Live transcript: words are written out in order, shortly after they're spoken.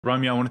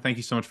Ramya, I want to thank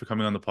you so much for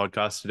coming on the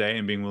podcast today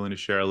and being willing to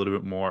share a little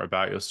bit more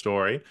about your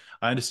story.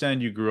 I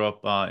understand you grew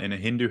up in a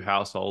Hindu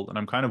household, and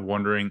I'm kind of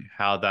wondering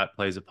how that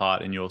plays a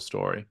part in your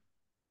story.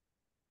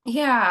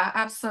 Yeah,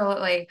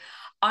 absolutely.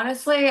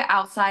 Honestly,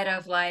 outside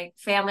of like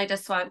family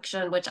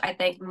dysfunction, which I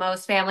think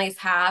most families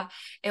have,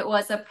 it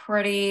was a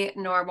pretty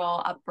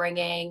normal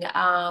upbringing.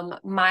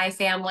 My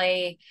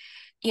family,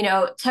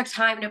 took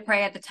time to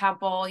pray at the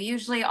temple,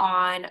 usually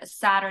on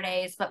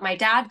Saturdays, but my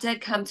dad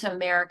did come to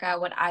America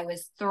when I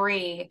was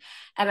 3,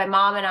 and my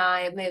mom and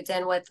I moved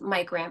in with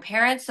my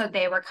grandparents, so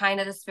they were kind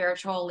of the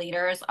spiritual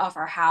leaders of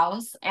our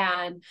house.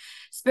 And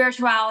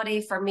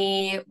spirituality for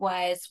me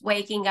was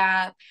waking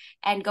up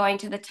and going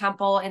to the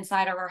temple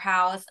inside of our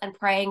house and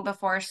praying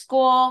before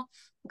school,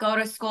 go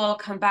to school,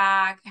 come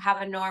back,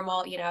 have a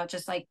normal,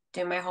 just like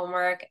do my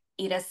homework,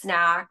 eat a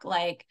snack,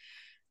 like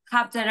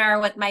have dinner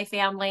with my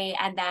family.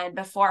 And then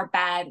before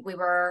bed, we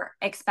were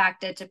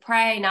expected to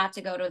pray, not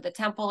to go to the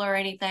temple or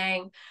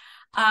anything.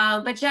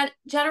 But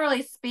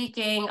generally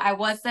speaking, I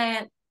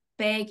wasn't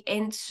big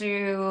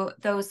into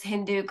those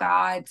Hindu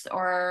gods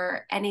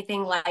or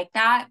anything like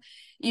that.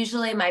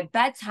 Usually, my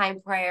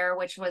bedtime prayer,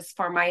 which was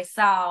for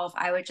myself,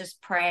 I would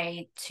just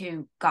pray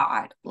to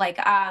God.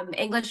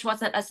 English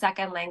wasn't a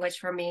second language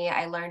for me.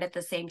 I learned at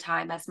the same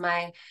time as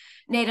my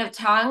native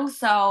tongue.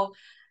 So,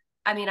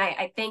 I mean,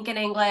 I think in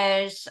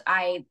English,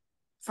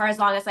 for as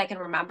long as I can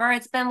remember,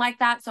 it's been like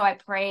that. So I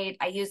prayed,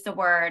 I used the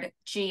word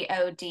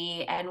God.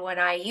 And when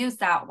I used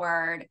that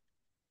word,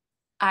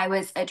 I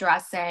was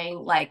addressing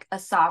like a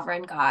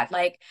sovereign God,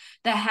 like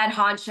the head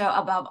honcho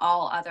above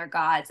all other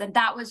gods. And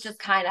that was just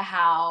kind of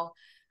how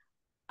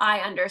I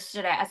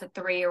understood it as a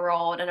 3-year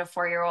old and a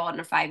 4-year old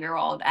and a 5-year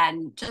old,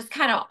 and just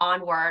kind of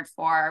onward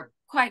for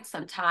quite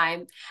some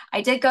time.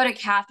 I did go to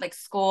Catholic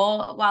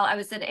school while I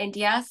was in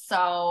India.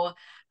 So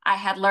I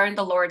had learned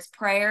the Lord's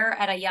Prayer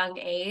at a young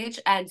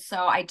age. And so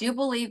I do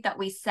believe that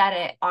we said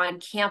it on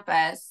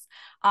campus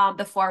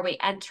before we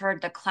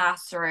entered the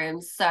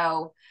classroom.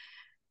 So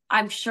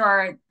I'm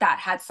sure that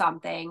had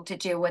something to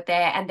do with it.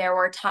 And there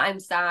were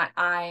times that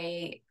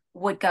I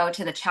would go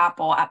to the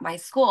chapel at my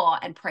school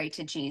and pray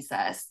to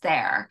Jesus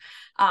there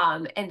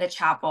in the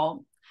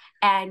chapel.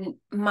 And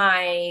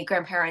my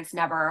grandparents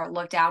never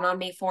looked down on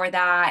me for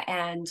that.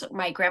 And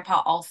my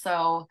grandpa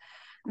also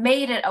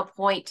made it a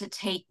point to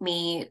take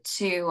me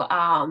to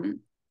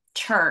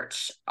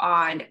church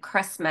on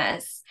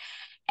Christmas.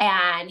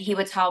 And he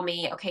would tell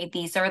me, okay,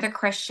 these are the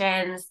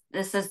Christians,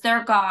 this is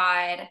their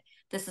God,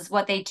 this is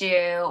what they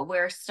do.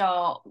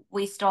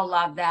 We still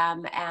love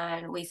them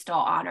and we still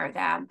honor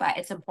them, but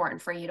it's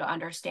important for you to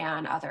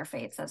understand other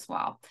faiths as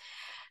well.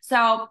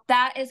 So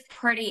that is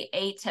pretty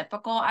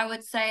atypical, I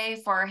would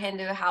say, for a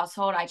Hindu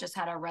household. I just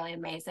had a really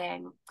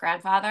amazing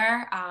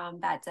grandfather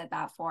that did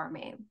that for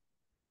me.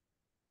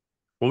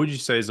 What would you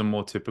say is a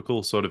more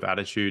typical sort of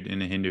attitude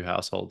in a Hindu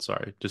household?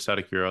 Sorry, just out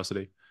of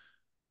curiosity.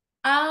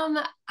 Um,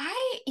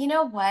 you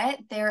know what?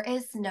 There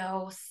is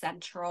no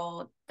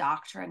central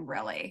doctrine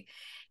really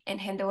in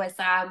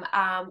Hinduism.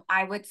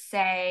 I would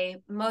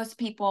say most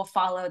people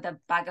follow the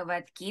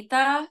Bhagavad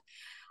Gita,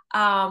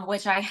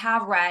 which I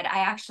have read. I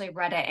actually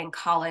read it in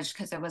college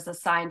because it was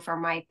assigned for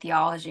my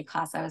theology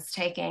class I was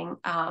taking.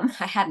 I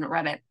hadn't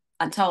read it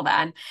until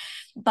then,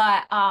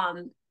 but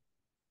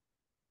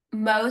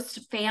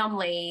most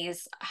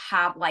families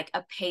have like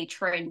a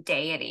patron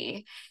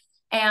deity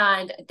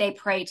and they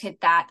pray to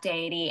that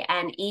deity,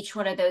 and each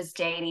one of those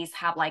deities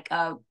have like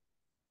a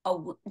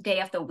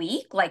day of the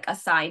week like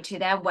assigned to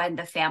them when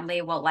the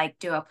family will like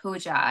do a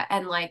puja.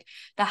 And like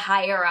the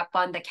higher up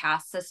on the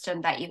caste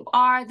system that you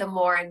are, the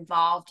more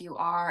involved you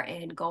are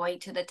in going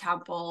to the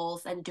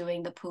temples and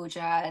doing the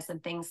pujas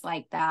and things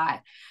like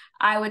that.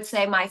 I would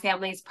say my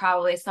family's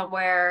probably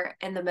somewhere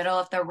in the middle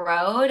of the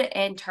road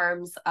in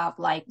terms of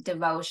like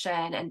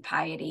devotion and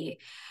piety.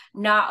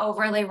 Not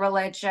overly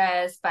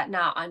religious, but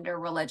not under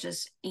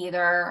religious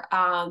either.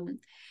 And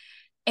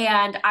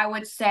I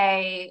would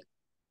say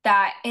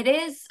that it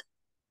is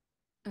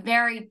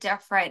very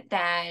different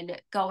than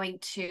going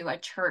to a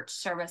church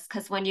service,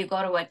 because when you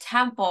go to a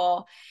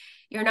temple,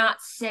 you're not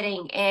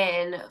sitting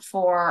in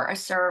for a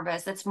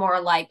service. It's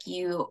more like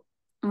you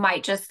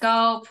might just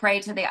go pray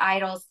to the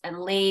idols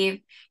and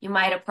leave. You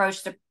might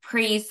approach the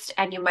priest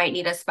and you might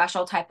need a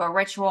special type of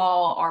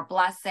ritual or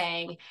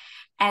blessing.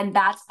 And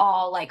that's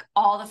all, like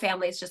all the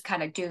families just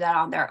kind of do that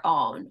on their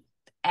own.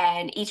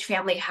 And each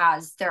family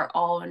has their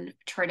own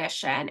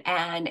tradition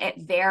and it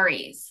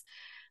varies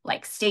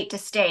like state to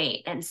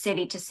state and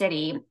city to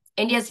city.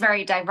 India is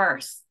very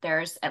diverse.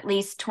 There's at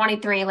least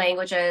 23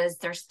 languages.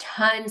 There's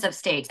tons of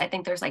states. I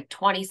think there's like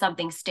 20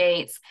 something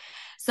states.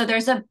 So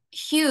there's a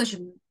huge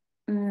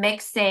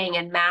mixing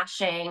and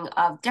mashing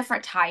of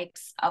different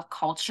types of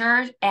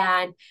culture.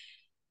 And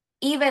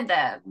even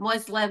the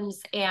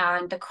Muslims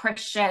and the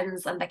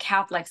Christians and the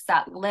Catholics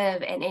that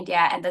live in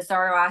India and the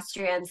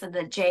Zoroastrians and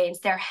the Jains,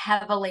 they're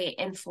heavily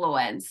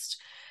influenced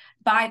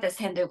by this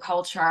Hindu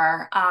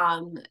culture.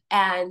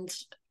 And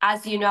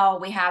as you know,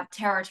 we have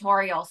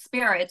territorial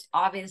spirits.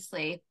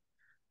 Obviously,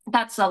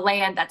 that's a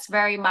land that's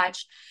very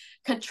much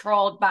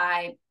controlled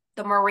by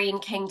the Marine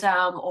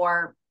Kingdom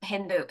or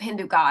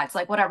Hindu gods,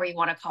 like whatever you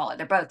want to call it.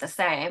 They're both the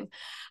same.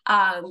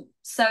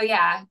 So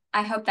yeah,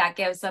 I hope that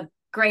gives a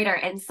greater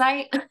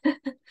insight.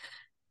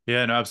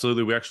 Yeah, no,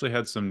 absolutely. We actually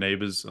had some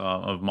neighbors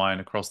of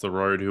mine across the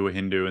road who were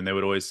Hindu, and they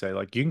would always say,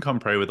 like, you can come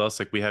pray with us.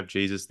 Like, we have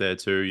Jesus there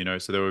too, you know.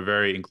 So they were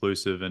very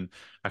inclusive and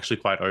actually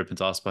quite open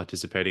to us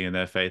participating in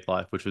their faith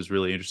life, which was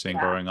really interesting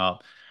Yeah. growing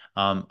up.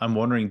 I'm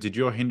wondering, did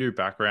your Hindu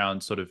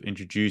background sort of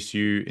introduce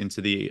you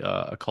into the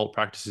occult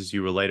practices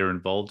you were later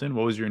involved in?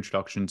 What was your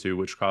introduction to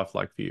witchcraft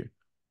like for you?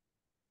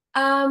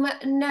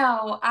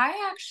 No,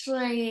 I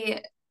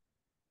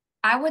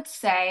would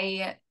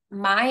say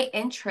my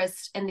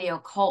interest in the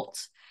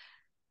occult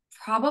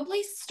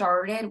probably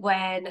started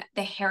when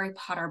the Harry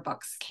Potter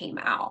books came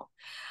out.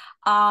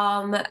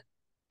 Um,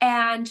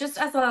 and just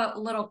as a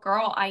little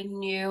girl, I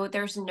knew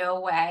there's no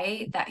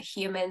way that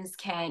humans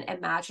can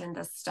imagine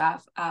this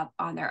stuff up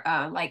on their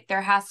own. Like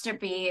there has to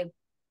be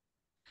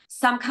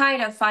some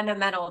kind of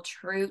fundamental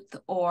truth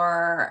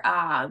or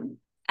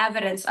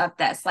evidence of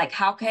this. Like,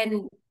 how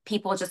can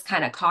people just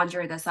kind of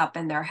conjure this up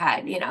in their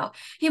head? You know,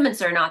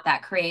 humans are not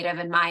that creative,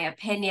 in my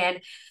opinion.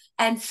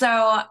 And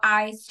so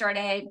I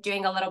started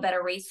doing a little bit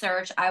of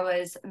research. I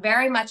was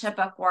very much a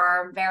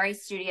bookworm, very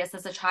studious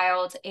as a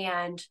child,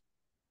 and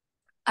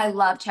I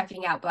love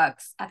checking out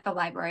books at the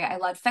library. I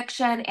love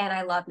fiction and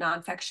I love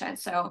nonfiction.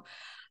 So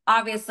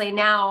obviously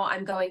now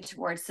I'm going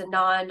towards the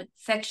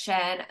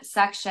nonfiction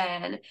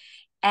section,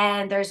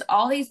 and there's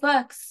all these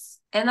books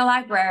in the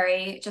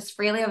library just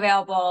freely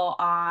available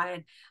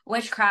on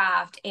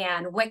witchcraft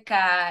and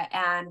Wicca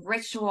and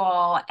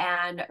ritual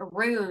and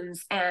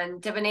runes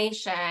and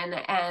divination,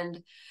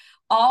 and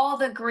all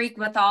the Greek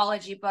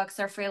mythology books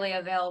are freely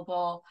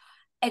available.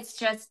 It's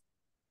just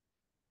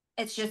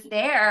it's just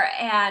there.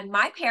 And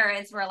my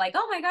parents were like,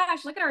 oh my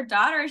gosh, look at our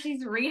daughter.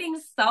 She's reading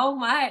so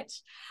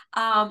much.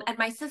 And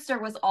my sister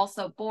was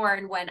also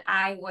born when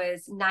I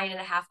was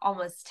 9.5,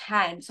 almost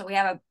 10. So we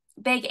have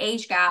a big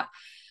age gap.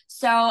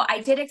 So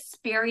I did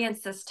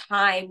experience this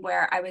time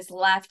where I was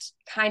left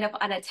kind of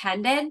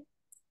unattended.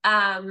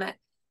 Um,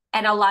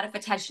 and a lot of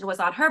attention was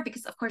on her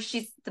because, of course,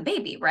 she's the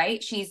baby,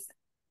 right? She's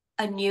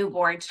a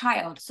newborn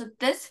child. So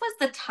this was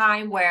the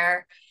time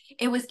where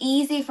it was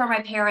easy for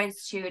my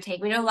parents to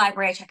take me to the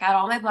library, check out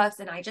all my books,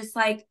 and I just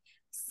like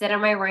sit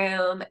in my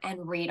room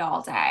and read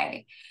all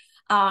day.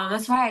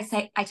 That's why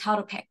I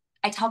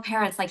tell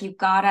parents like you've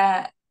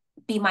gotta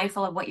be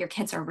mindful of what your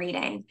kids are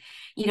reading.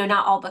 You know,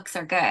 not all books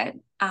are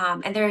good,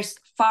 and there's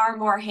far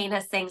more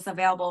heinous things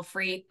available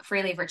freely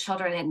for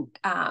children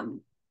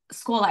in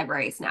school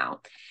libraries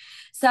now.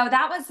 So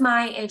that was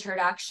my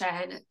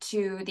introduction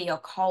to the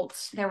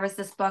occult. There was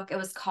this book, it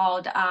was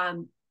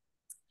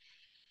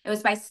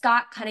by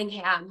Scott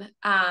Cunningham,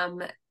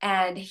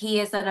 and he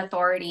is an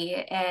authority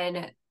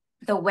in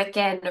the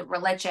Wiccan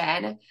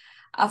religion,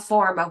 a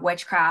form of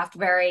witchcraft,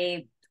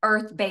 very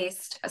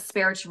earth-based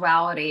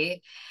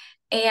spirituality.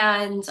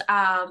 And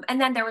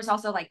then there was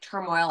also like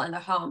turmoil in the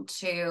home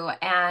too.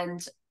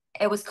 And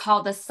it was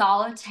called The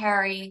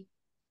Solitary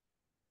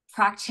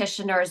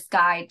Practitioner's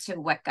Guide to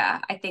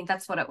Wicca. I think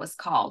that's what it was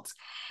called.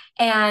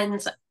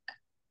 And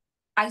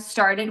I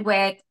started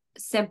with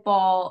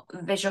simple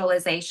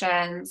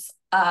visualizations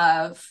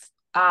of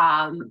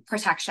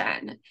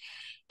protection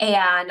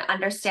and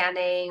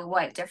understanding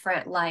what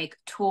different like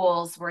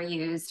tools were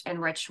used in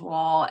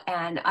ritual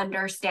and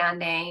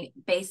understanding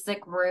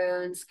basic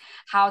runes,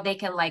 how they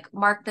can like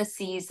mark the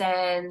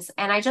seasons.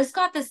 And I just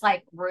got this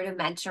like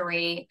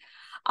rudimentary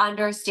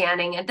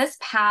understanding. And this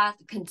path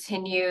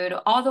continued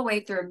all the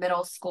way through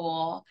middle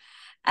school.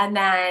 And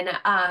then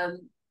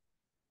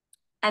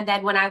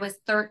when I was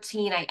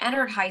 13, I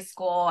entered high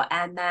school,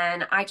 and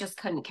then I just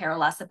couldn't care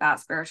less about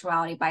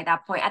spirituality by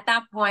that point. At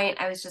that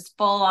point, I was just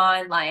full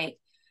on like,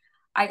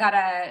 I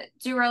gotta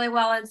do really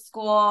well in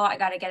school. I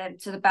gotta get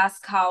into the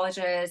best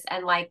colleges,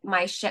 and like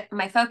my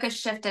focus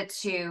shifted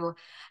to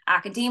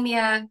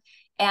academia,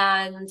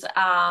 and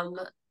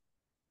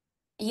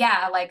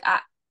yeah,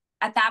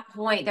 at that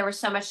point there was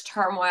so much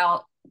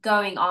turmoil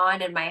going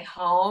on in my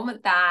home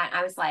that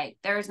I was like,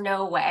 there's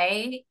no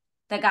way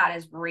that God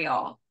is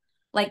real.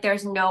 Like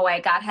there's no way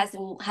God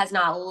has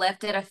not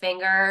lifted a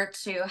finger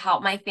to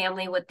help my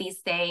family with these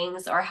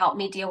things or help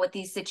me deal with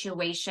these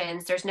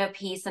situations. There's no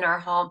peace in our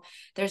home.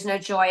 There's no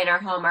joy in our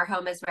home. Our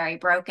home is very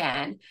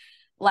broken.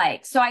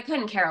 Like, so I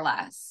couldn't care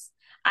less.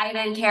 I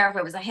didn't care if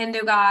it was a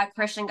Hindu God,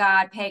 Christian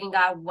God, pagan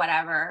God,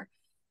 whatever.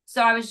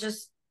 So I was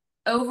just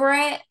over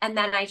it. And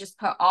then I just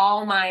put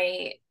all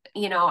my,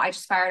 I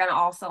just fired on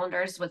all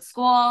cylinders with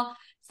school,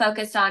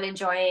 focused on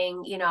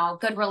enjoying,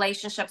 good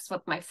relationships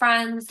with my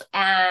friends,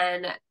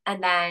 and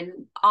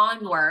then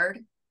onward.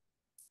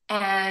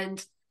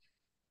 And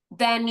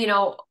then,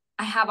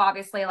 I have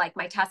obviously like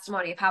my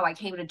testimony of how I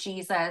came to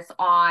Jesus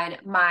on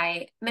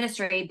my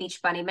ministry,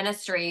 Beach Bunny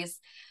Ministries.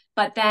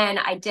 But then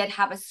I did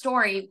have a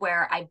story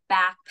where I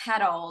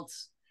backpedaled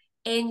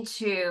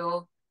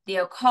into the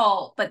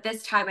occult, but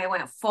this time I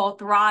went full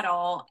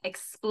throttle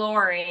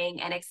exploring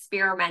and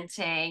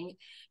experimenting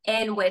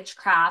in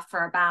witchcraft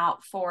for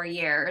about 4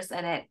 years,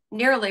 and it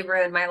nearly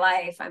ruined my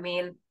life. I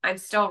mean, I'm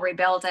still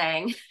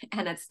rebuilding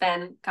and it's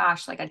been,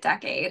 gosh, like a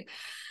decade.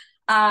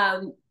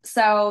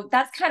 So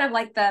that's kind of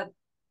like the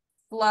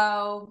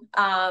flow,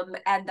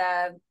 and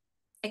the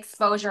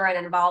exposure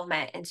and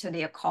involvement into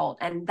the occult.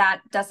 And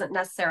that doesn't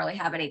necessarily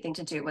have anything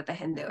to do with the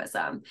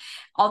Hinduism.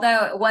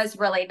 Although it was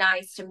really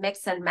nice to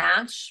mix and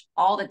match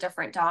all the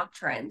different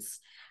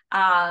doctrines.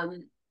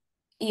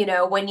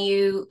 When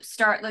you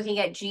start looking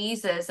at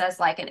Jesus as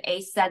like an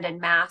ascended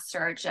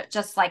master,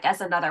 just like as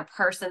another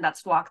person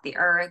that's walked the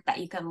earth that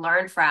you can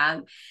learn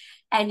from,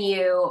 and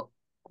you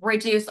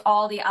reduce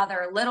all the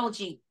other little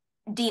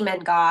demon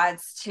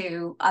gods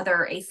to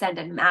other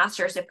ascended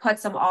masters, it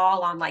puts them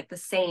all on like the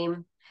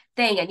same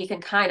thing, and you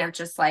can kind of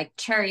just like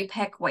cherry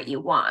pick what you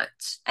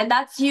want. And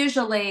that's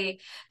usually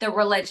the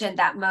religion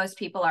that most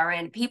people are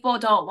in. People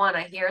don't want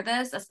to hear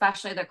this,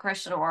 especially the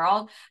Christian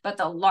world, but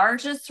the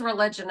largest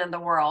religion in the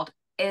world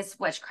is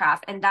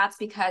witchcraft. And that's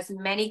because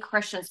many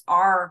Christians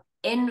are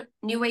in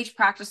new age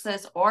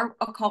practices or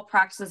occult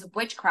practices of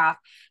witchcraft,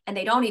 and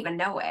they don't even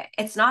know it.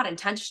 It's not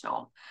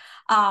intentional.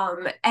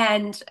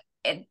 And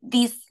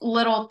these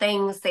little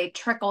things, they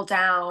trickle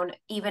down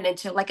even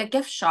into like a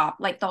gift shop.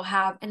 Like they'll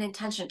have an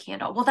intention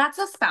candle. Well, that's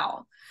a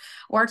spell.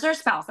 Words are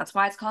spells. That's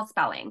why it's called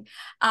spelling.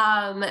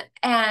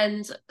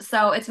 And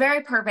so it's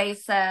very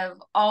pervasive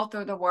all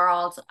through the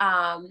world.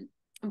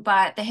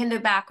 But the Hindu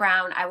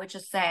background, I would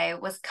just say,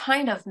 was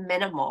kind of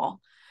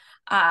minimal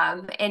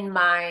in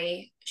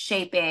my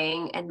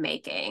shaping and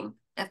making,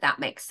 if that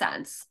makes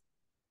sense.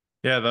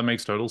 Yeah, that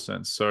makes total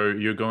sense. So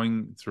you're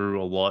going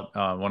through a lot.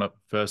 I want to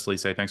firstly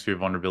say thanks for your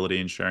vulnerability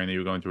and sharing that you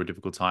were going through a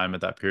difficult time at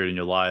that period in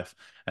your life.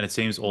 And it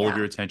seems all of Yeah.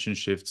 your attention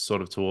shifts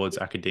sort of towards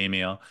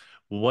academia.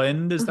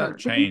 When does that Mhm.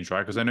 change, right?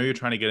 Because I know you're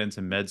trying to get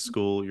into med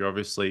school. You're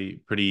obviously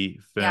pretty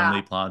firmly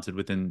Yeah. planted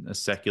within a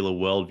secular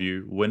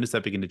worldview. When does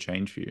that begin to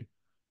change for you?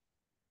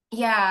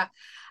 Yeah.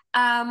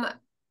 Um,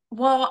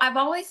 well, I've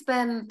always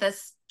been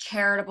this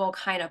charitable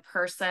kind of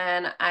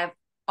person. I've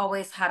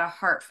always had a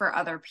heart for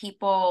other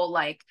people.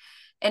 Like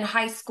in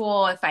high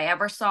school, if I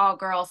ever saw a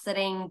girl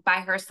sitting by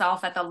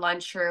herself at the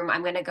lunchroom,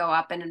 I'm going to go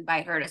up and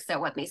invite her to sit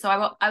with me.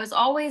 So I was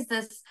always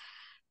this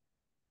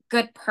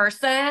good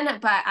person,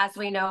 but as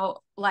we know,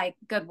 like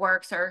good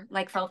works are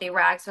like filthy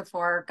rags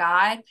before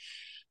God.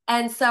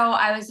 And so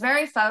I was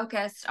very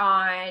focused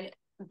on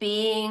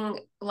being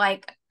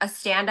like a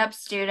stand-up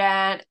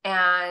student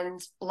and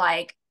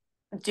like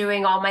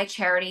doing all my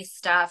charity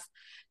stuff,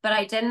 but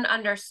I didn't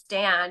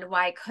understand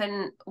why I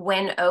couldn't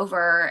win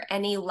over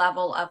any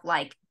level of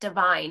like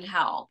divine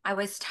help. I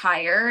was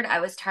tired.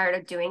 I was tired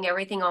of doing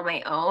everything on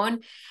my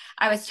own.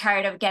 I was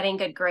tired of getting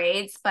good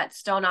grades, but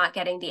still not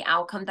getting the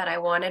outcome that I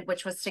wanted,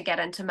 which was to get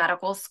into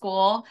medical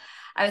school.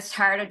 I was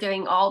tired of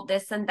doing all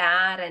this and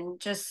that, and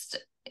just,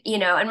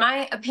 in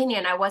my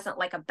opinion, I wasn't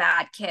like a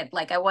bad kid.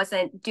 Like I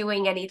wasn't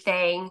doing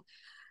anything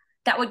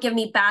that would give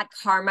me bad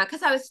karma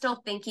because I was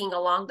still thinking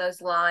along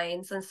those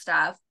lines and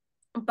stuff.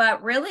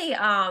 But really,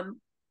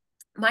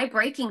 my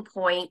breaking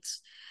point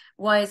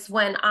was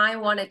when I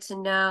wanted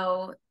to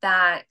know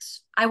that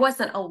I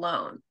wasn't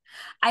alone.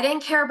 I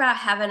didn't care about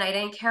heaven. I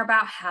didn't care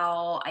about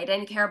hell. I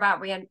didn't care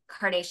about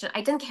reincarnation.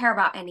 I didn't care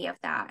about any of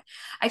that.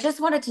 I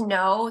just wanted to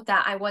know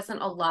that I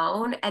wasn't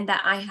alone and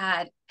that I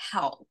had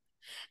help,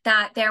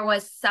 that there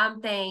was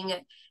something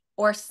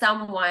or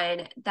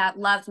someone that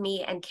loved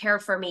me and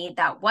cared for me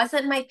that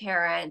wasn't my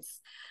parents,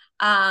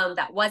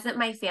 that wasn't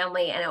my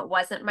family, and it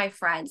wasn't my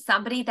friends,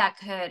 somebody that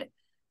could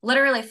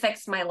literally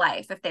fix my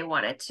life if they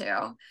wanted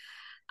to.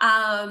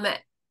 Um,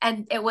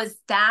 and it was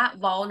that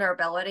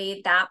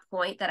vulnerability, that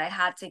point that I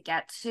had to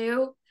get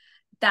to,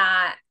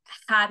 that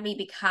had me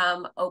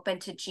become open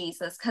to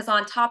Jesus. Because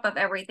on top of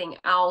everything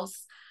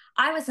else,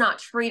 I was not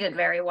treated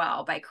very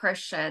well by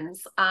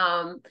Christians.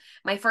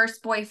 My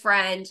first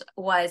boyfriend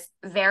was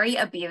very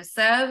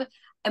abusive,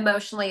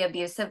 emotionally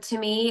abusive to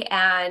me,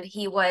 and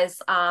he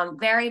was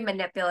very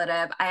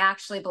manipulative. I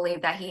actually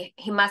believe that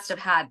he must have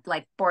had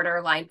like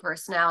borderline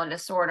personality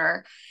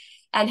disorder.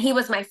 And he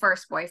was my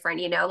first boyfriend,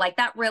 like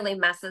that really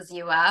messes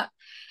you up.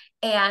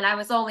 And I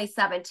was only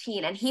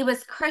 17, and he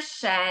was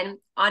Christian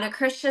on a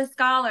Christian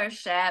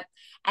scholarship,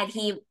 and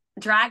he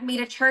dragged me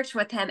to church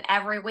with him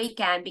every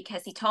weekend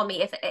because he told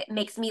me, if it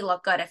makes me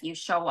look good if you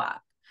show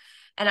up.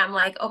 And I'm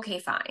like, okay,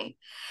 fine.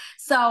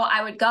 So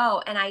I would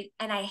go, and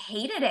I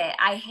hated it.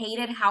 I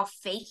hated how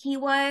fake he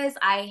was.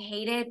 I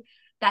hated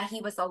that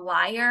he was a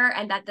liar,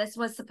 and that this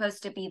was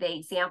supposed to be the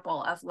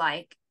example of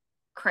like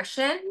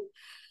Christian.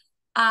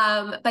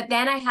 But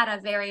then I had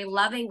a very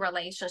loving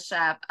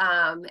relationship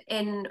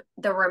in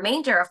the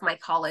remainder of my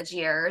college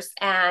years.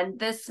 And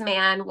this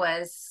man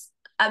was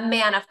a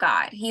man of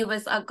God. He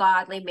was a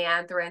godly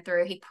man through and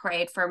through. He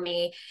prayed for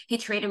me. He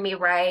treated me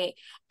right.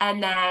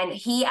 And then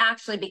he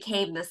actually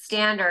became the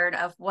standard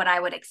of what I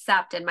would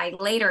accept in my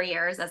later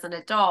years as an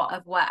adult,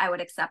 of what I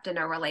would accept in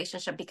a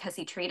relationship, because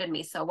he treated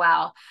me so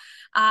well.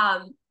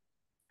 Um,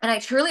 And I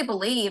truly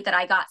believe that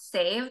I got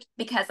saved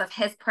because of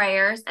his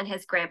prayers and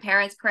his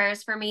grandparents'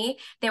 prayers for me.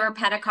 They were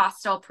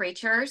Pentecostal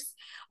preachers,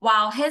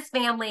 while his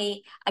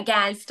family,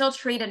 again, still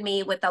treated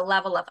me with a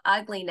level of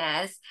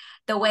ugliness.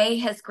 The way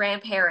his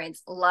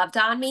grandparents loved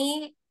on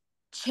me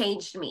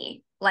changed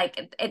me.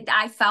 Like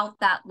I felt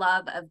that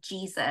love of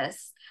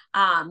Jesus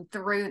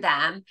through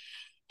them.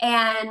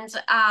 And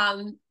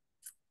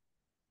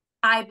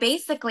I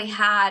basically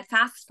had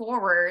fast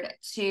forward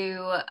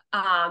to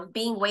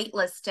being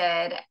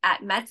waitlisted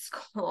at med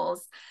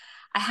schools.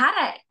 I had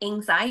an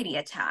anxiety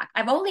attack.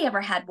 I've only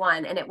ever had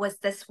one, and it was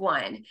this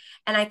one.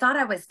 And I thought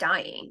I was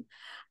dying.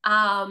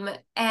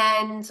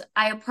 And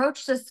I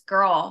approached this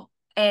girl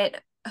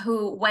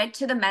who went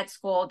to the med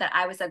school that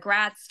I was a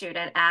grad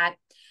student at.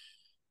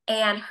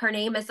 And her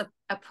name is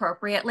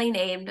appropriately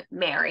named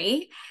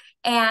Mary.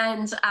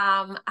 And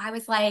I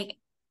was like,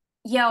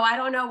 yo, I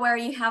don't know where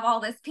you have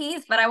all this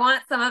peace, but I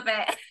want some of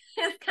it.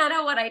 Is kind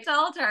of what I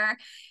told her.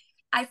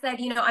 I said,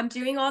 I'm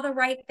doing all the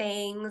right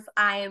things.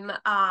 I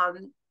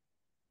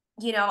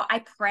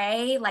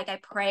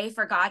pray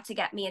for God to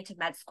get me into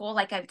med school.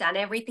 Like I've done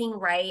everything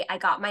right. I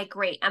got my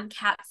great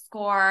MCAT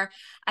score.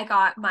 I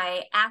got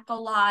my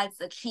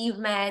accolades,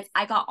 achievements.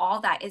 I got all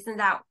that. Isn't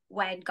that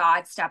when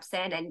God steps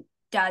in and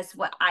does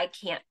what I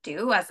can't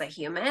do as a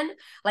human?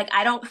 Like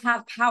I don't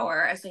have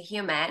power as a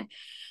human.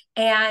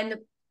 And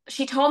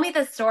she told me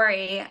the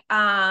story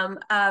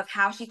of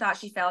how she thought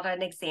she failed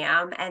an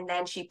exam, and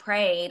then she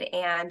prayed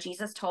and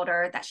Jesus told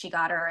her that she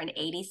got her an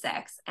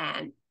 86,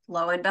 and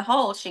lo and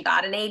behold, she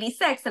got an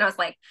 86. And I was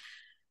like,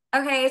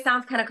 okay,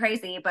 sounds kind of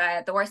crazy,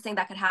 but the worst thing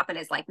that could happen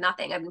is like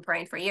nothing. I've been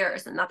praying for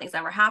years and nothing's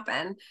ever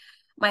happened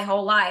my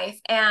whole life.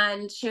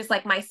 And she was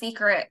like, my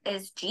secret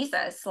is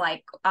Jesus.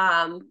 Like,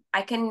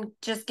 I can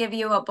just give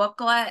you a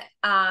booklet.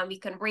 You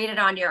can read it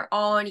on your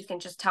own. You can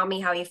just tell me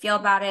how you feel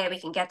about it. We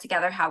can get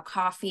together, have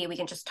coffee. We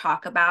can just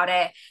talk about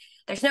it.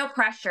 There's no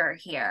pressure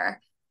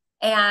here.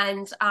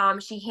 And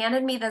she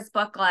handed me this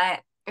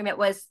booklet, and it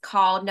was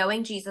called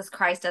Knowing Jesus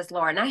Christ as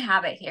Lord. And I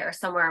have it here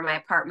somewhere in my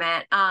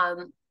apartment.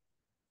 And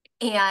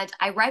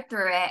I read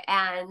through it,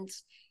 and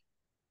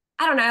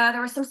I don't know,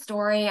 there was some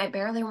story. I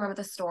barely remember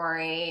the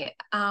story.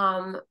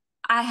 I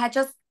had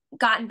just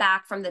gotten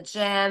back from the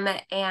gym,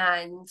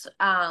 and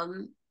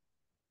I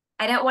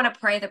didn't want to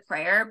pray the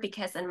prayer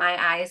because in my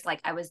eyes,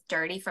 like I was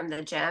dirty from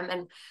the gym.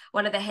 And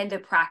one of the Hindu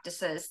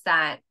practices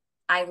that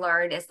I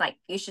learned is like,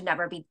 you should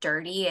never be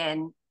dirty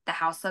in the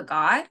house of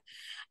God.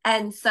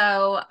 And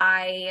so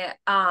I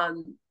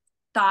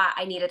thought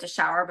I needed to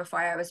shower before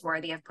I was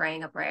worthy of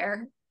praying a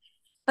prayer.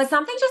 But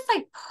something just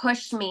like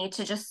pushed me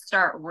to just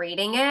start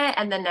reading it.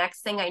 And the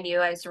next thing I knew,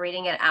 I was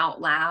reading it out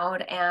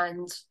loud,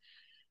 and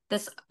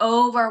this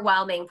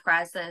overwhelming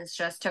presence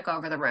just took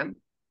over the room.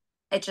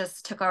 It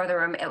just took over the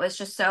room. It was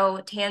just so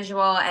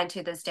tangible. And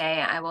to this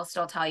day, I will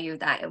still tell you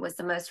that it was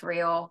the most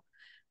real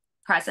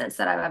presence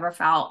that I've ever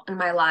felt in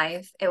my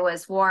life. It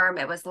was warm.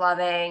 It was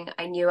loving.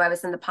 I knew I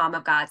was in the palm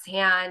of God's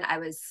hand. I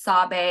was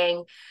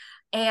sobbing.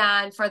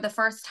 And for the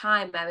first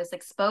time, I was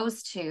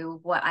exposed to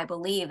what I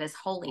believe is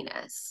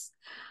holiness.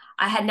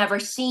 I had never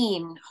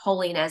seen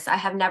holiness. I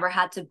have never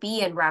had to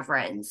be in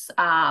reverence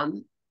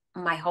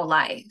my whole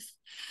life.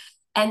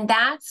 And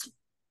that's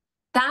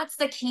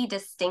the key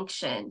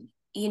distinction.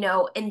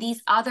 In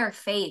these other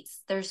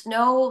faiths, there's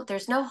no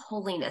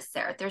holiness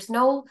there. There's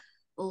no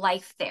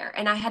life there.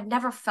 And I had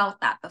never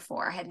felt that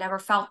before. I had never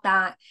felt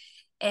that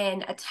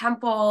in a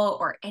temple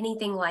or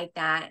anything like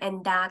that.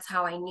 And that's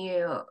how I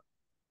knew,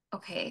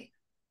 okay,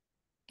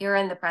 you're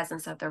in the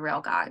presence of the real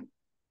God,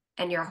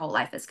 and your whole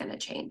life is going to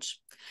change.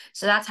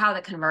 So that's how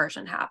the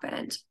conversion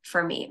happened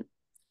for me.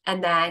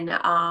 And then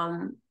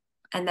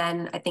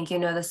I think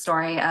the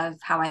story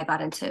of how I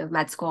got into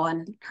med school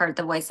and heard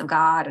the voice of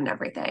God and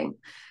everything.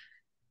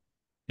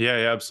 Yeah,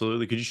 yeah,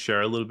 absolutely. Could you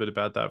share a little bit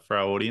about that for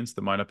our audience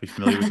that might not be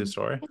familiar with this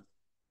story?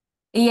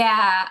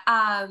 Yeah,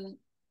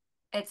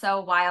 it's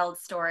a wild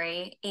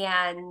story.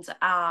 And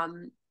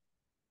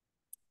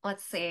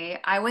let's see,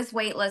 I was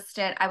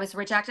waitlisted. I was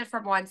rejected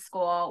from one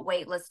school,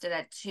 waitlisted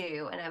at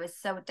two, and I was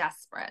so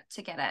desperate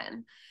to get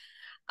in.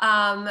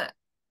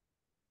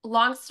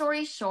 Long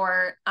story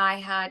short, I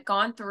had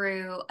gone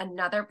through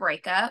another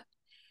breakup,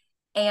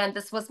 and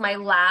this was my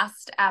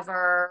last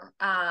ever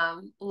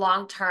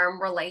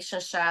long-term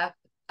relationship.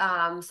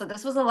 So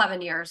this was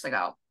 11 years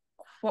ago,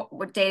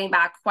 dating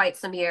back quite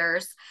some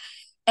years.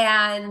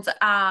 And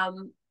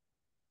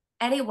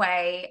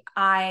anyway,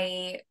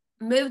 I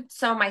moved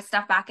some of my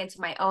stuff back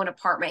into my own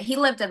apartment. He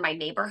lived in my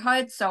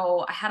neighborhood,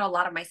 so I had a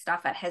lot of my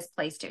stuff at his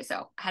place too.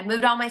 So I had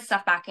moved all my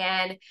stuff back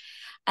in.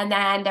 And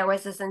then there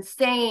was this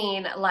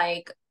insane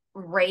like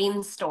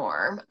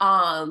rainstorm.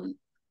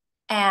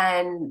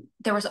 And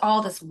there was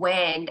all this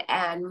wind,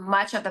 and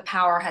much of the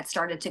power had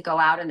started to go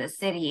out in the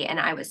city. And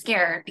I was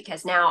scared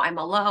because now I'm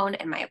alone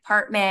in my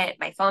apartment,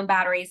 my phone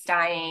battery's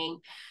dying,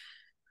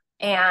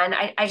 and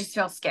I just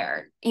feel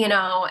scared,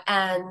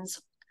 and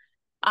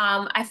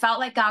I felt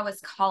like God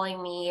was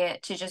calling me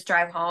to just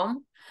drive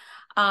home.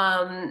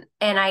 And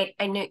I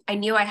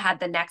knew I had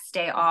the next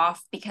day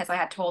off because I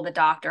had told the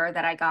doctor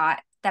that I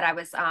got that I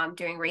was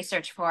doing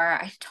research for,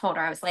 I told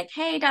her, I was like,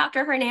 hey,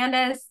 Dr.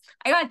 Hernandez,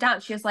 I got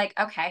done. She was like,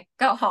 okay,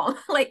 go home.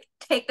 Like,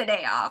 take the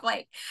day off.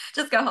 Like,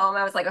 just go home.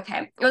 I was like,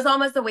 okay. It was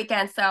almost the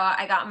weekend. So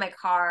I got in my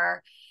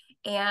car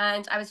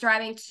and I was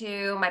driving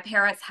to my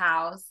parents'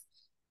 house.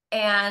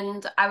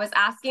 And I was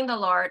asking the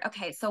Lord,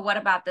 okay, so what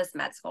about this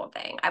med school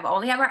thing? I've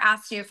only ever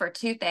asked you for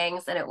two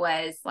things, and it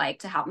was like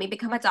to help me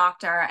become a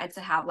doctor and to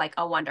have like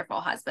a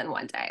wonderful husband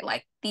one day.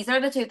 Like, these are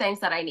the two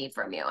things that I need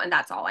from you, and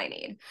that's all I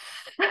need.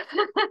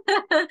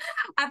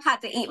 I've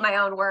had to eat my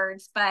own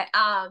words, but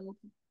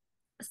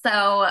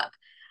so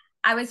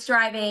I was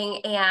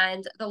driving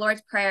and the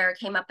Lord's Prayer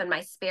came up in my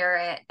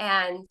spirit,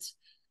 and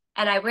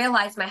I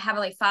realized my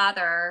Heavenly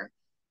Father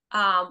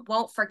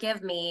won't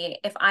forgive me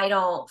if I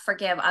don't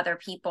forgive other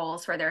people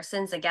for their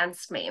sins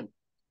against me.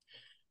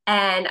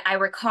 And I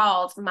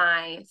recalled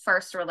my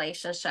first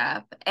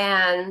relationship,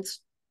 and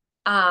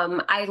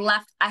I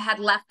had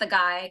left the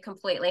guy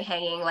completely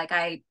hanging. Like,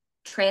 I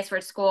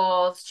transferred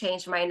schools,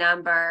 changed my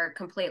number,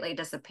 completely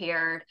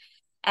disappeared,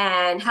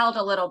 and held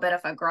a little bit of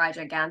a grudge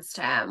against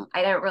him.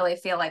 I didn't really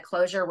feel like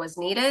closure was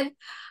needed,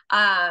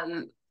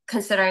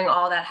 considering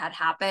all that had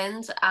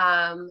happened.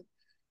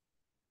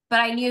 But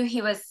I knew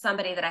he was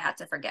somebody that I had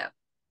to forgive.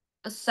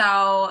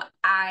 So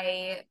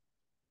I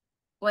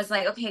was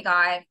like, okay,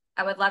 God,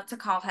 I would love to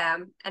call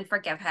him and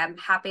forgive him,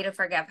 happy to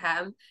forgive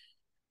him,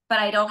 but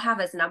I don't have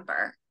his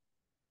number.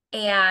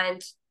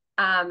 And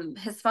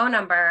his phone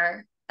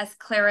number, as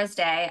clear as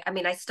day, I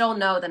mean, I still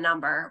know the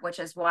number, which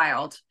is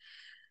wild,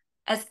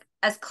 as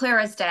clear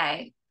as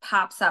day,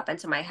 pops up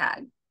into my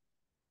head.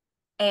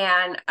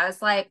 And I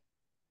was like,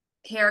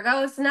 here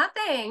goes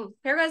nothing.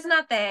 Here goes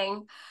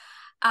nothing.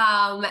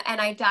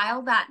 And I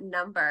dialed that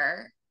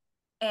number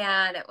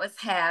and it was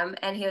him.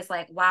 And he was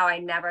like, wow, I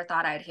never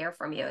thought I'd hear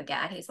from you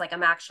again. He's like,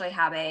 I'm actually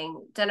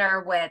having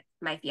dinner with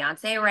my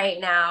fiance right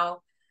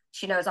now.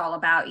 She knows all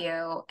about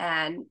you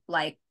and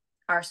like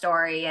our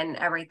story and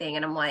everything.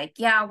 And I'm like,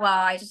 yeah, well,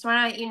 I just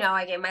want to,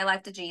 I gave my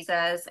life to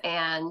Jesus,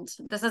 and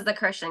this is the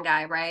Christian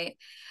guy, right?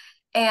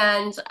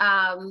 And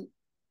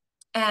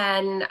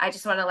and I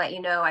just want to let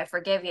you know I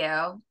forgive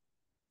you.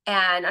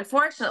 And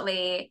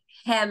unfortunately,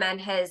 him and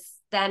his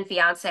then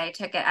fiance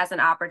took it as an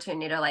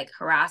opportunity to like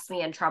harass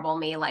me and trouble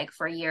me like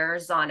for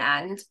years on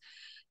end.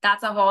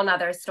 That's a whole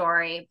nother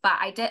story. But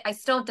I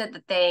still did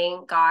the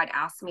thing God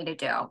asked me to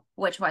do,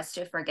 which was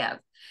to forgive.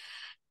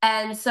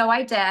 And so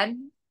I did,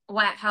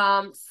 went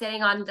home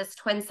sitting on this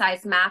twin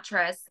size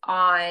mattress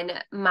in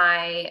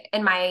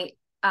my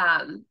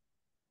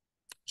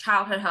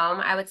childhood home,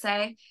 I would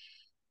say.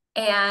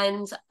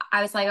 And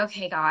I was like,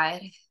 okay,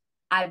 God,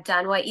 I've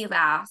done what you've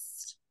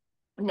asked.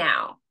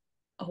 Now,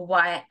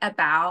 what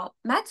about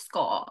med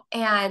school?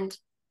 And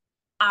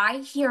I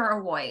hear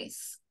a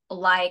voice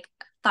like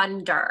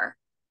thunder,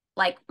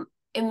 like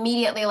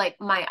immediately, like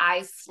my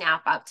eyes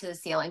snap up to the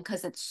ceiling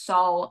because it's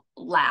so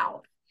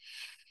loud.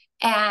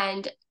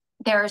 And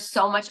there's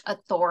so much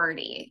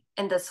authority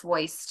in this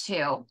voice,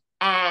 too.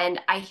 And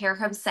I hear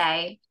him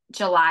say,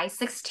 July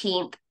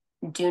 16th,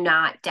 do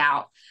not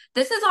doubt.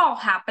 This is all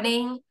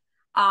happening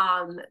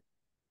on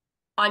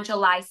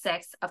July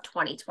 6th of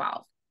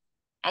 2012.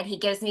 And he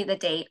gives me the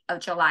date of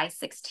July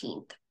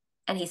 16th.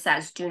 And he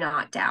says, do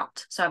not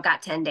doubt. So I've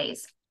got 10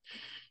 days.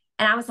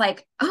 And I was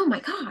like, oh my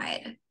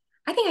God,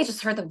 I think I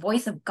just heard the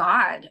voice of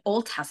God,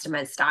 Old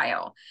Testament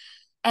style.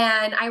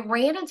 And I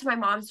ran into my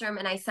mom's room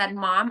and I said,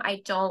 Mom,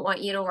 I don't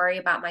want you to worry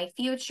about my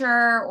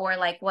future or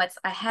like what's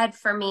ahead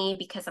for me,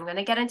 because I'm going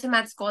to get into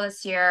med school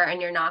this year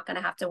and you're not going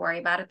to have to worry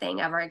about a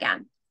thing ever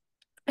again.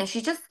 And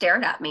she just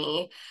stared at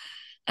me.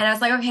 And I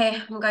was like, okay,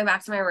 I'm going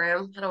back to my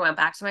room. And I went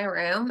back to my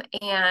room.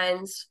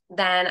 And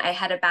then I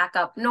headed back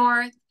up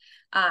north.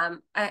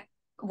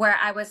 Where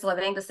I was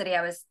living, the city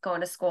I was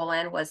going to school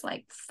in was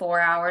like 4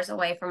 hours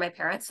away from my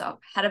parents. So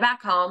headed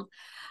back home.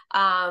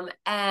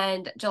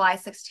 And July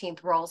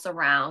 16th rolls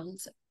around.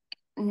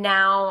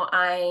 Now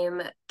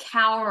I'm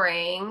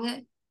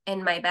cowering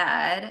in my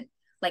bed,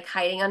 like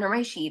hiding under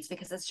my sheets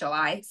because it's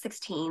July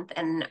 16th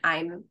and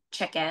I'm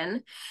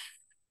chicken.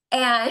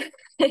 And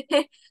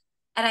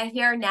and I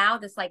hear now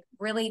this like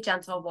really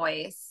gentle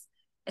voice.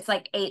 It's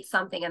like 8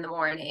 something in the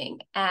morning.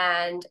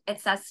 And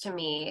it says to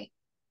me,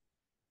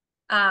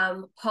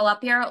 pull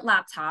up your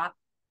laptop,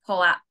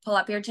 pull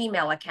up your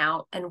Gmail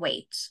account and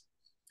wait.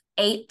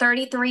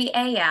 8:33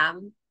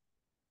 a.m.,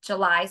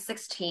 July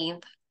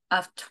 16th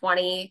of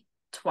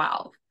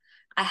 2012.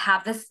 I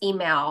have this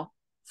email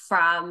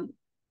from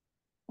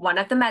one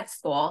of the med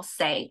schools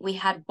saying, we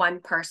had one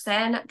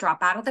person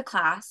drop out of the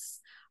class.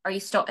 Are you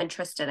still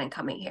interested in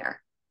coming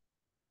here?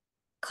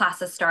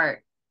 Classes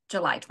start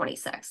July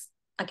 26th.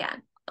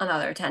 Again,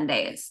 another 10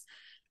 days.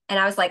 And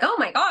I was like, oh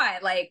my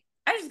God, like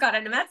I just got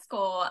into med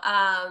school,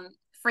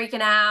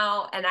 freaking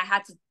out. And I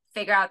had to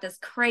figure out this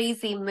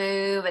crazy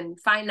move and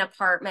find an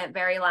apartment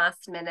very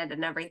last minute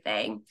and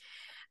everything.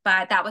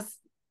 But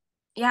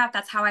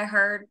that's how I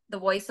heard the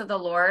voice of the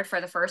Lord for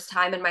the first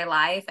time in my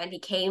life. And he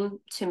came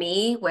to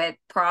me with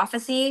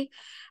prophecy.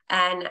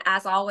 And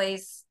as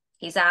always,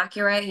 he's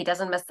accurate. He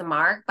doesn't miss the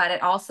mark, but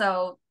it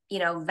also,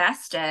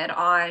 vested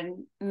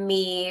on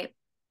me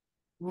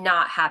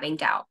not having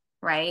doubt,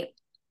 right?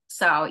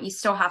 So you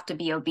still have to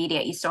be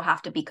obedient. You still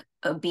have to be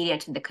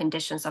obedient to the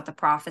conditions of the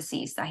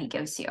prophecies that he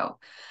gives you.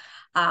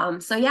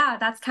 So yeah,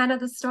 that's kind of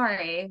the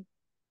story.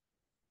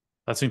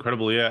 That's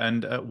incredible. Yeah.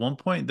 And at one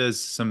point, there's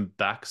some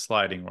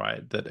backsliding,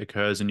 right, that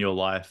occurs in your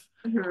life.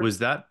 Mhm. Was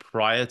that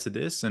prior to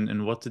this?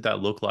 And what did that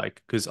look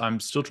like? Because I'm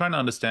still trying to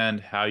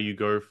understand how you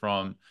go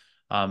from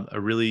a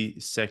really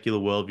secular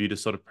worldview to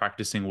sort of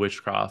practicing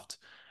witchcraft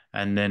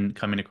and then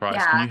coming to Christ.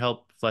 Can Yeah. you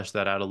help flesh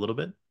that out a little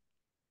bit?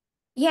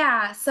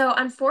 Yeah. So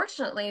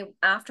unfortunately,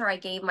 after I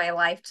gave my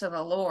life to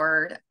the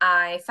Lord,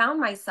 I found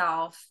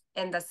myself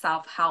in the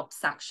self-help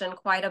section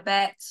quite a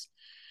bit.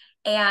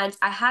 And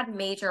I had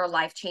major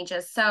life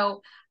changes.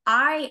 So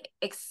I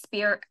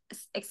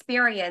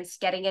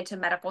experienced getting into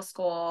medical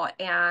school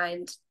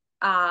and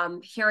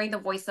hearing the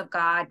voice of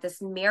God,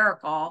 this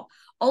miracle,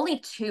 only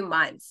 2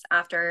 months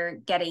after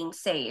getting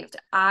saved.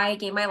 I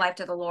gave my life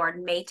to the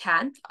Lord May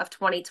 10th of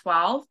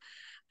 2012.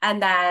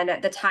 And then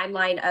the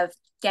timeline of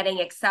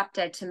getting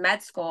accepted to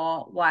med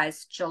school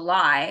was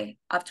July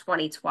of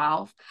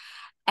 2012.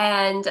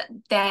 And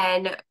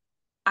then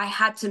I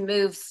had to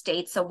move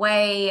states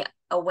away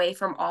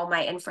from all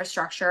my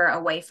infrastructure,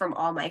 away from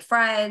all my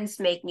friends,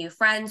 make new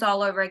friends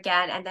all over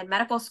again. And then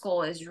medical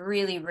school is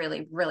really,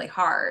 really, really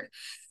hard.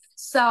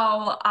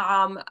 So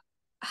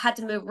had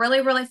to move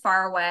really, really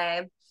far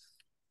away.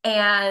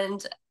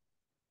 And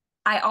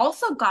I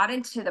also got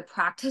into the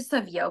practice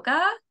of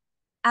yoga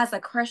as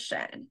a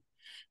Christian.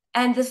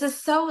 And this is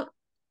so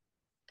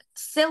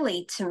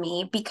silly to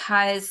me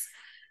because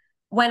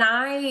when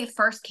I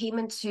first came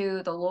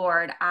into the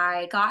Lord,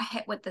 I got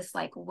hit with this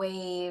like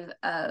wave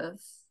of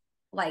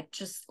like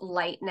just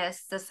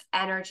lightness, this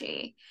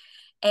energy.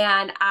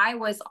 And I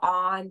was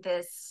on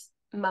this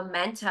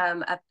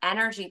momentum of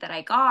energy that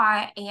I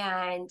got,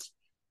 and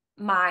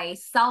my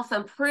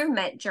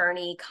self-improvement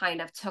journey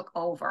kind of took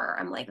over.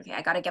 I'm like, okay,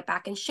 I got to get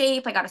back in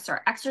shape. I got to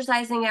start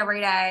exercising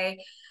every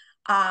day.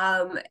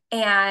 And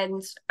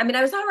I mean,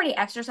 I was already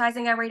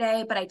exercising every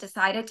day, but I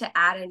decided to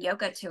add in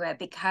yoga to it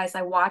because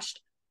I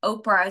watched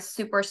Oprah's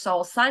Super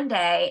Soul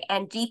Sunday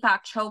and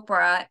Deepak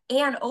Chopra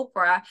and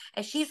Oprah,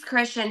 and she's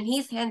Christian,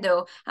 he's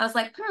Hindu. I was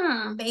like,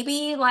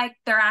 maybe like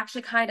they're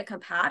actually kind of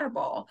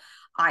compatible.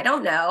 I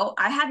don't know.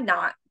 I had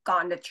not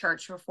gone to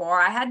church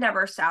before. I had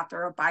never sat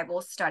through a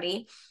Bible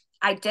study.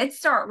 I did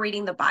start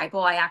reading the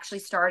Bible. I actually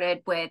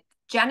started with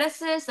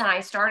Genesis and I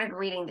started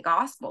reading the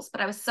Gospels,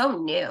 but I was so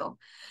new.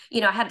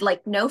 I had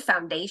like no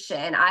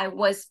foundation. I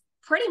was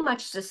pretty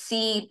much the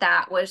seed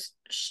that was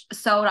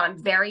sowed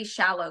on very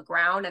shallow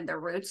ground and the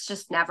roots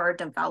just never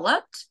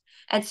developed.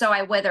 And so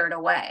I withered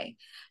away.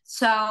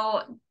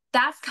 So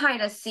that's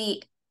kind of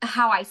see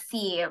how I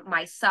see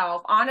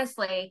myself.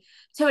 Honestly,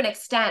 to an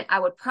extent, I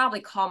would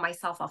probably call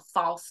myself a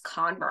false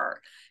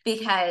convert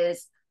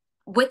because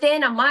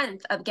within a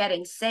month of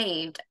getting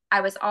saved,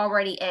 I was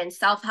already in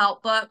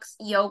self-help books,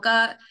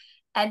 yoga,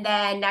 and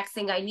then next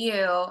thing I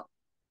knew,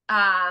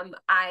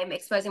 I'm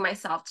exposing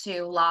myself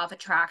to law of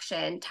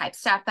attraction type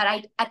stuff.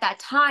 But at that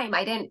time,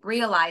 I didn't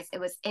realize it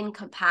was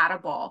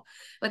incompatible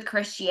with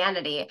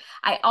Christianity.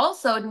 I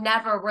also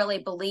never really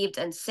believed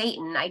in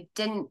Satan.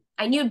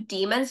 I knew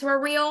demons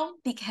were real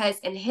because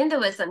in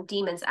Hinduism,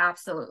 demons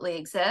absolutely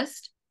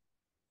exist.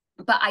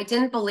 But I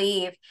didn't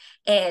believe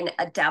in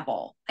a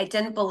devil. I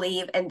didn't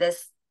believe in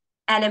this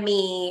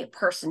enemy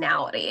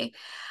personality.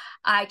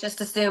 I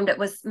just assumed it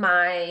was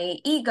my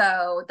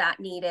ego that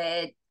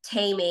needed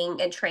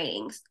taming and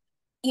trainings.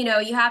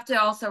 You have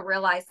to also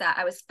realize that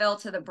I was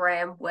filled to the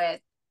brim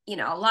with,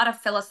 a lot of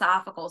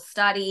philosophical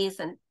studies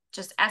and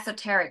just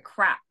esoteric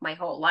crap my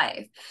whole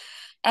life.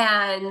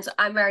 And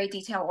I'm very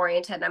detail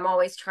oriented. I'm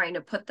always trying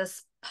to put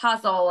this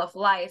puzzle of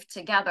life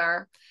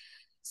together.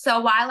 So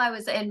while I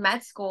was in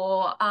med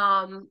school,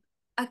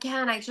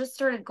 again, I just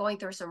started going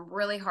through some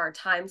really hard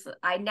times.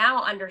 I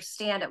now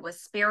understand it was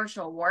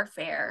spiritual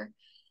warfare.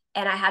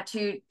 And I had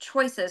two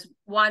choices.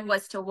 One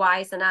was to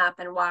wisen up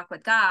and walk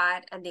with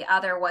God, and the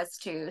other was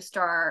to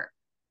start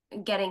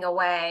getting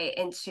away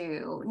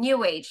into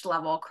new age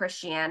level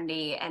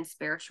Christianity and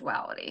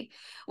spirituality,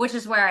 which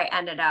is where I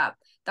ended up.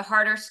 The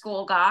harder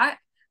school got,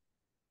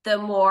 the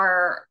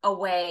more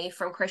away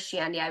from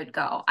Christianity I would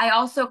go. I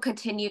also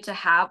continued to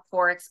have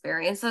poor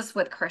experiences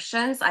with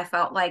Christians. I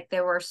felt like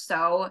they were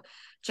so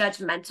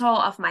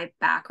judgmental of my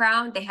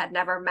background. They had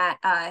never met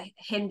a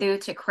Hindu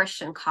to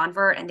Christian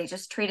convert, and they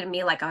just treated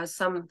me like I was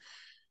some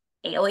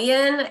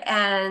alien.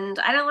 And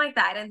I don't like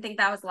that. I didn't think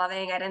that was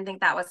loving. I didn't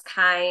think that was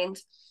kind.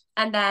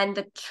 And then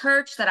the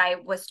church that I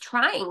was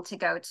trying to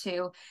go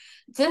to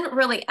didn't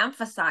really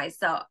emphasize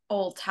the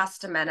Old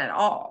Testament at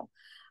all.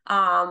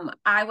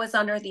 I was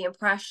under the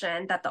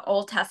impression that the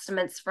Old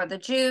Testament's for the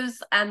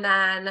Jews and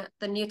then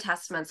the New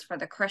Testament's for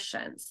the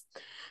Christians.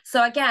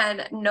 So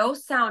again, no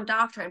sound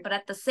doctrine, but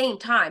at the same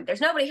time,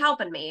 there's nobody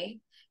helping me.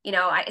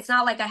 It's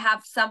not like I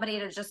have somebody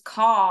to just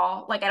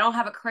call. Like I don't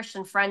have a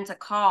Christian friend to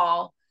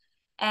call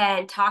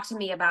and talk to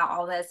me about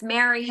all this.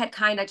 Mary had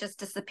kind of just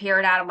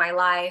disappeared out of my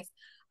life.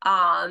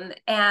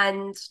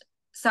 And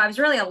So I was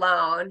really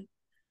alone,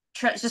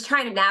 just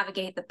trying to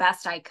navigate the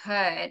best I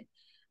could.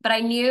 But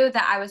I knew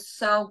that I was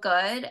so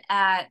good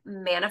at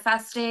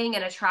manifesting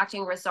and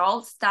attracting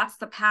results. That's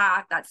the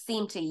path that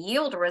seemed to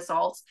yield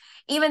results,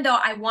 even though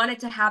I wanted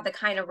to have the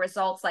kind of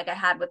results like I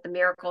had with the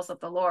miracles of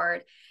the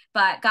Lord.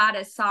 But God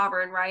is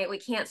sovereign, right? We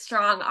can't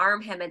strong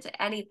arm him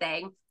into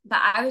anything.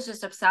 But I was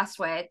just obsessed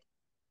with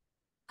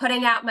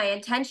putting out my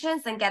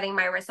intentions and getting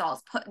my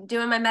results,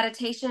 doing my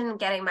meditation and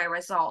getting my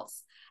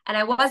results. And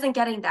I wasn't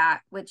getting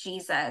that with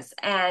Jesus.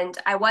 And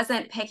I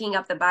wasn't picking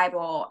up the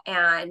Bible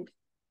and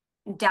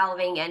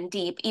delving in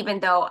deep,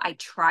 even though I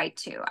tried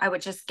to. I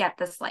would just get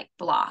this like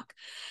block.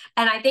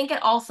 And I think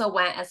it also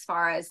went as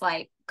far as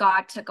like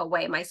God took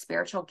away my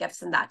spiritual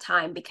gifts in that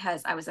time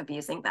because I was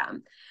abusing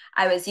them.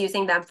 I was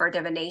using them for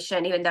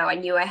divination, even though I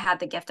knew I had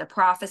the gift of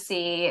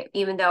prophecy,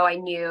 even though I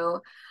knew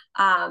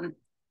I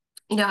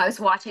was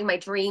watching my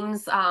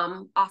dreams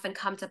often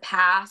come to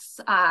pass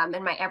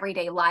in my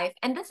everyday life.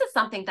 And this is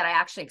something that I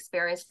actually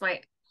experienced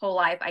my whole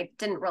life. I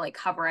didn't really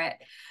cover it,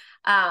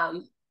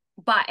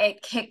 but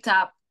it kicked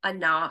up a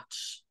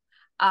notch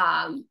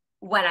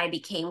when I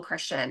became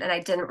Christian, and I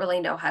didn't really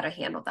know how to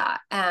handle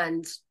that.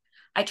 And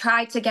I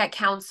tried to get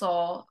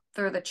counsel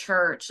through the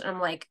church, and I'm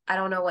like, I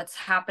don't know what's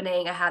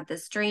happening. I had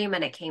this dream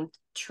and it came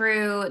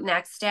true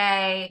next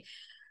day,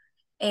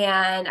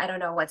 and I don't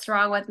know what's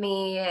wrong with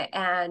me.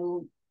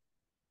 And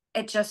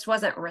it just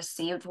wasn't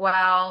received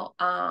well.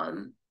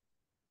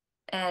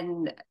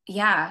 And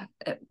yeah,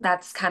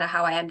 that's kind of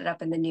how I ended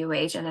up in the new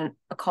age and in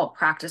occult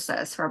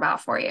practices for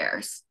about 4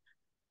 years.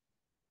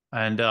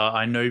 And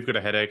I know you've got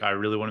a headache. I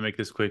really want to make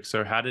this quick.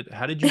 So how did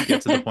you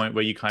get to the point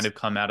where you kind of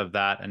come out of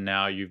that and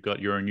now you've got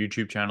your own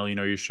YouTube channel,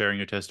 you're sharing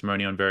your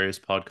testimony on various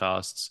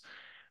podcasts.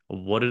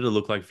 What did it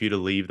look like for you to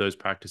leave those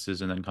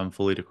practices and then come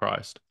fully to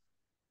Christ?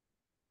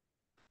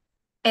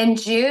 In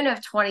June of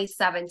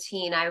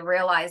 2017, I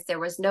realized there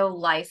was no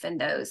life in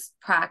those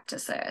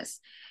practices.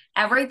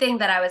 Everything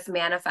that I was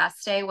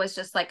manifesting was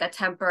just like a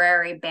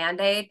temporary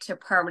band-aid to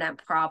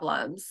permanent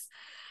problems.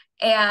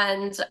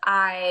 And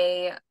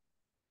I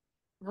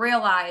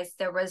realized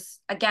there was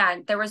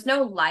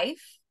no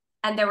life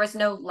and there was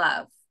no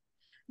love.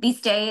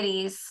 These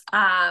deities,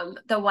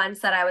 the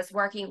ones that I was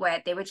working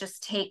with, they would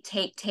just take,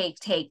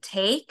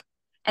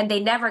 and they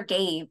never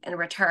gave in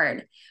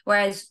return.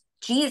 Whereas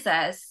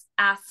Jesus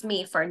asked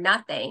me for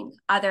nothing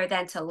other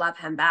than to love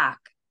him back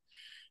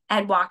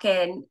and walk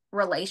in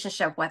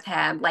relationship with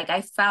him. Like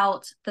I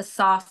felt the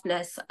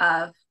softness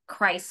of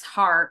Christ's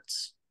heart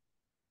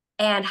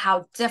and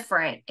how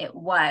different it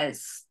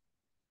was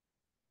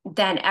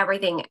than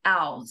everything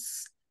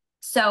else.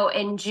 So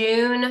in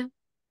June,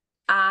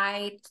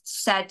 I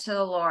said to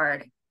the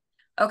Lord,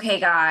 okay,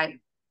 God,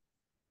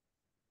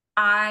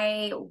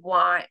 I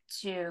want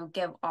to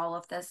give all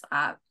of this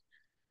up.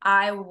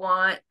 I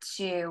want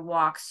to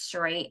walk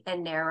straight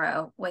and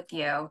narrow with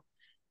you.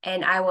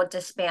 And I will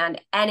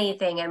disband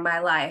anything in my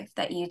life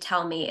that you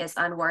tell me is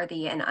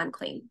unworthy and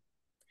unclean.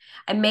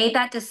 I made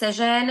that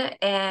decision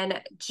in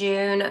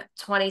June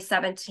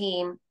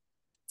 2017.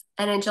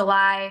 And in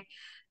July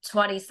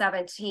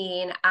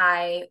 2017,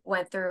 I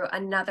went through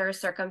another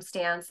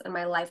circumstance in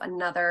my life,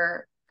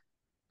 another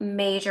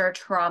major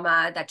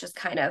trauma that just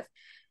kind of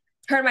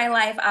turned my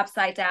life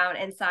upside down,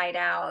 inside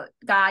out.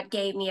 God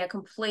gave me a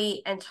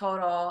complete and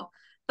total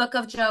Book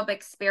of Job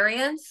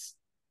experience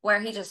where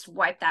he just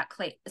wiped that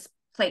plate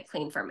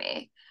clean for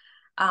me.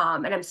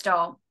 And I'm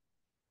still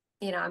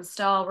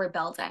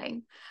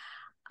rebuilding.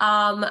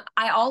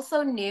 I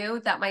also knew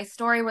that my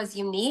story was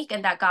unique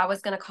and that God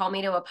was going to call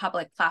me to a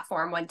public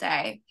platform one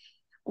day.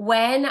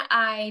 When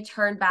I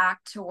turned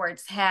back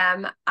towards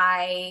him,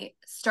 I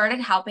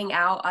started helping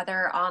out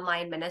other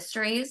online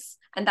ministries.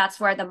 And that's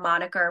where the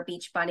moniker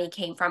Beach Bunny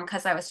came from,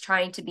 because I was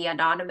trying to be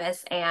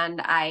anonymous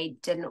and I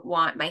didn't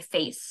want my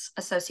face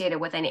associated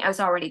with I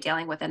was already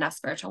dealing with enough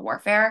spiritual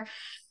warfare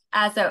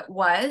as it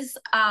was.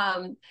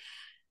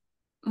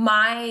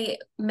 My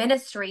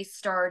ministry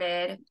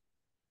started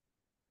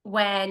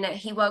when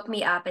he woke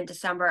me up in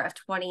December of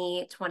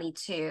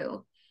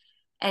 2022.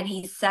 And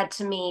he said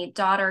to me,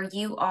 daughter,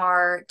 you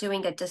are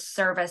doing a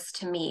disservice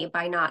to me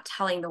by not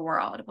telling the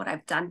world what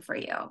I've done for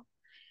you.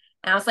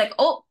 And I was like,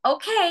 oh,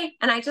 okay.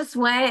 And I just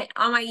went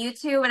on my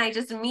YouTube and I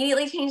just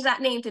immediately changed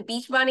that name to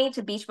Beach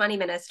Bunny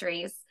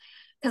Ministries,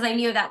 because I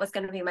knew that was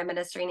going to be my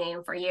ministry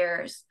name for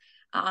years.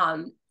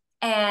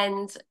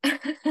 And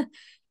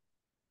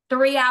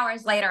 3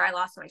 hours later, I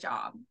lost my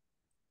job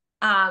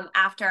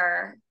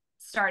after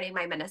starting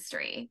my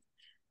ministry.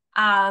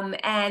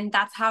 And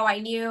that's how I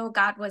knew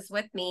God was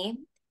with me.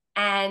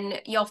 And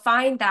you'll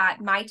find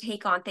that my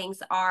take on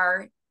things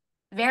are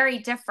very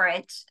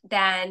different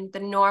than the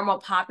normal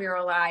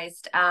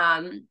popularized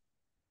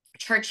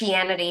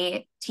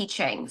churchianity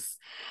teachings.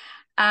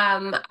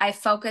 I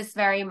focus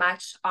very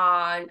much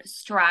on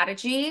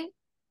strategy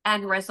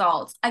and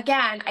results.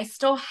 Again, I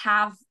still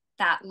have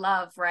that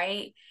love,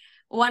 right?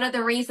 one of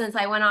the reasons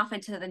I went off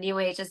into the new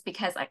age is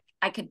because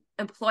I could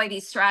employ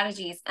these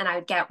strategies and I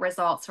would get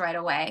results right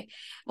away.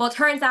 Well, it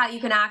turns out you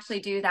can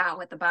actually do that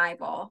with the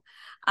Bible,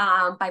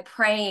 by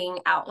praying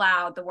out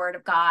loud the word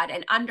of God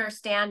and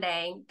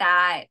understanding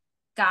that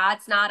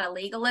God's not a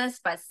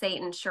legalist, but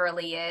Satan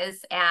surely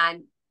is.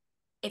 And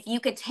if you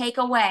could take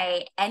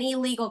away any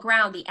legal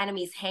ground the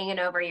enemy's hanging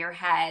over your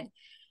head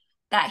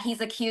that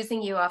he's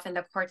accusing you of in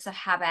the courts of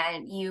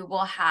heaven, you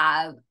will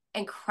have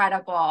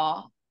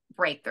incredible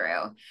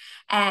breakthrough.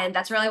 And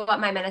that's really what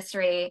my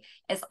ministry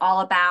is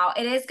all about.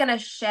 It is going to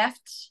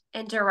shift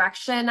in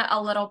direction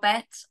a little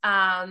bit.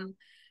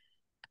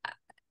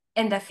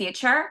 In the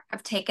future,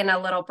 I've taken a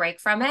little break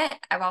from it.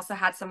 I've also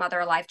had some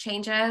other life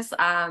changes.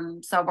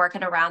 So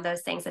working around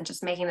those things and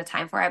just making the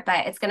time for it,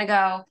 but it's going to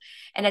go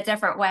in a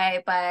different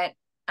way. But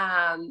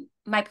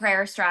my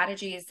prayer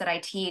strategies that I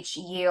teach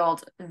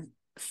yield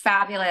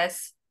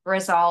fabulous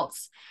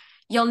results.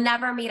 You'll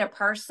never meet a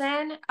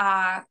person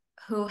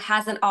who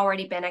hasn't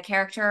already been a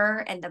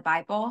character in the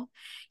Bible.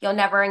 You'll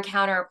never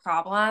encounter a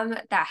problem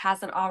that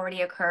hasn't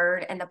already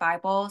occurred in the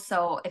Bible.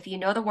 So if you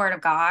know the Word of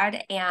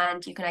God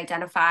and you can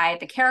identify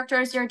the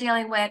characters you're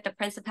dealing with, the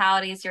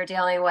principalities you're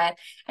dealing with,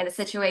 and the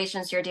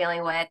situations you're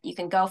dealing with, you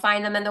can go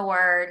find them in the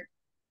Word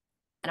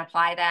and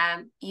apply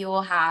them. You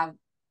will have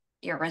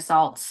your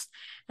results.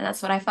 And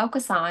that's what I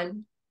focus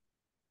on.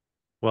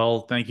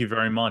 Well, thank you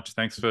very much.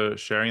 Thanks for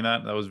sharing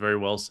that. That was very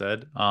well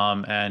said.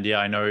 And yeah,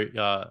 I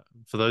know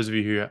for those of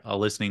you who are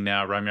listening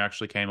now, Ramya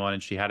actually came on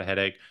and she had a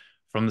headache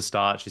from the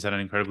start. She's had an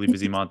incredibly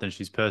busy month and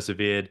she's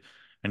persevered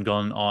and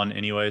gone on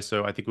anyway.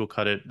 So I think we'll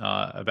cut it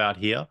about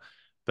here.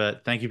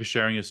 But thank you for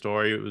sharing your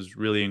story. It was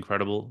really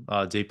incredible,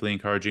 deeply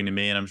encouraging to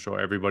me, and I'm sure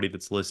everybody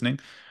that's listening.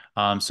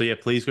 So yeah,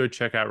 please go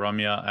check out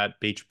Ramya at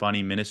Beach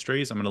Bunny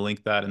Ministries. I'm going to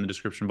link that in the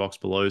description box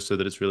below so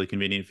that it's really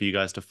convenient for you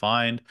guys to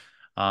find.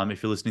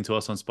 If you're listening to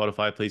us on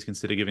Spotify, please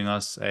consider giving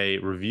us a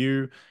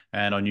review.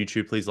 And on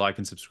YouTube, please like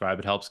and subscribe.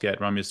 It helps get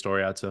Ramya's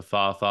story out to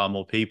far, far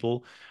more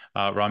people.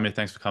 Ramya,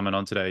 thanks for coming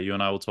on today. You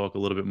and I will talk a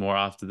little bit more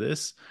after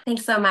this.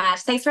 Thanks so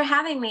much. Thanks for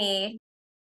having me.